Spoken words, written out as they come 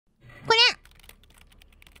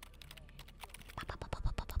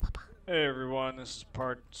Hey everyone, this is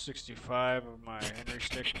part 65 of my Henry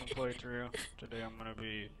Stickmin playthrough. Today I'm gonna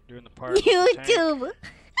be doing the part with the tank. YouTube!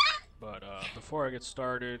 But before I get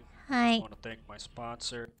started, I Hi. just want to thank my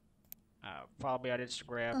sponsor. Follow me on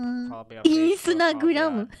Instagram, follow me on Facebook,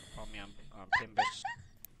 Instagram. follow me on Pinterest.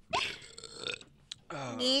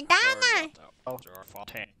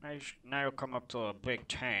 Now you'll come up to a big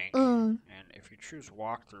tank, and if you choose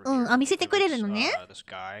walkthrough here, this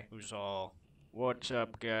guy who's all, "What's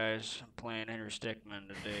up guys, I'm playing Henry Stickmin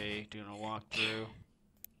today, doing a walkthrough."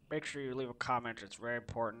 Make sure you leave a comment, it's very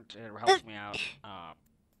important, it helps me out.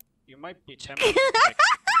 You might be tempted to pick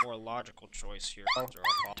a more logical choice here.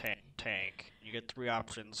 Tank. You get three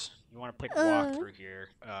options. You want to pick walkthrough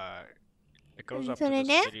here. It goes up to this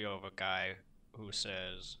video of a guy who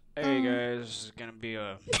says, "Hey guys, this is gonna be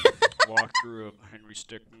a walkthrough of Henry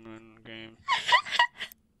Stickmin game.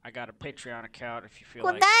 I got a Patreon account if you feel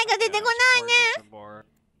like supporting me for more."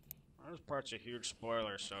 This part's a huge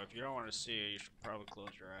spoiler, so if you don't want to see it, you should probably close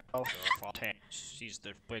your eyes. Sees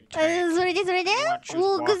the big tank.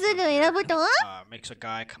 Makes a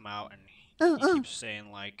guy come out and he keeps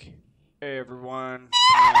saying like, "Hey everyone,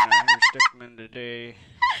 I'm Henry Stickmin today.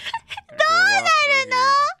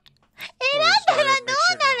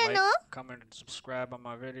 Comment and subscribe on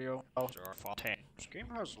my video." This game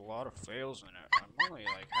has a lot of fails in it. I'm only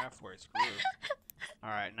like halfway through.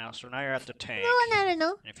 Alright, now you're at the tank. And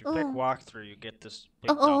if you pick walkthrough, you get this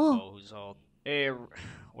big Dumbo who's all, "Hey,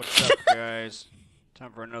 what's up guys?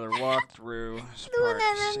 Time for another walkthrough. It's part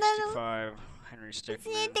 65, Henry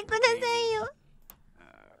Stickmin.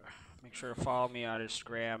 Make sure to follow me on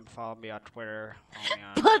Instagram, follow me on Twitter, follow me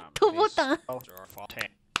on Facebook.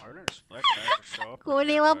 I didn't expect that to show up.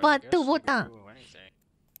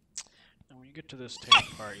 And when you get to this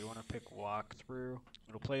tank part, you want to pick walkthrough.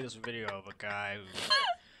 It'll play this video of a guy who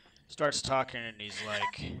starts talking and he's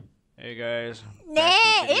like, "Hey guys,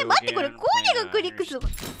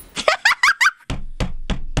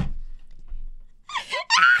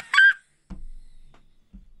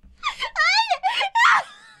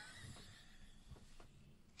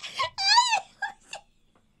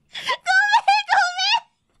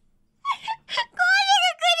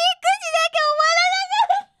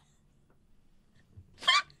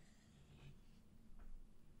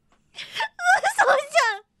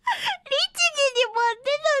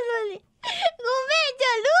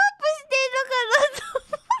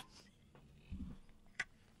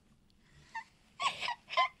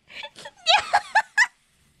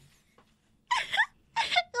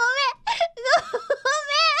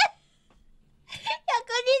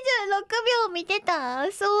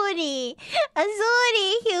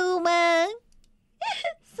 Sorry, human.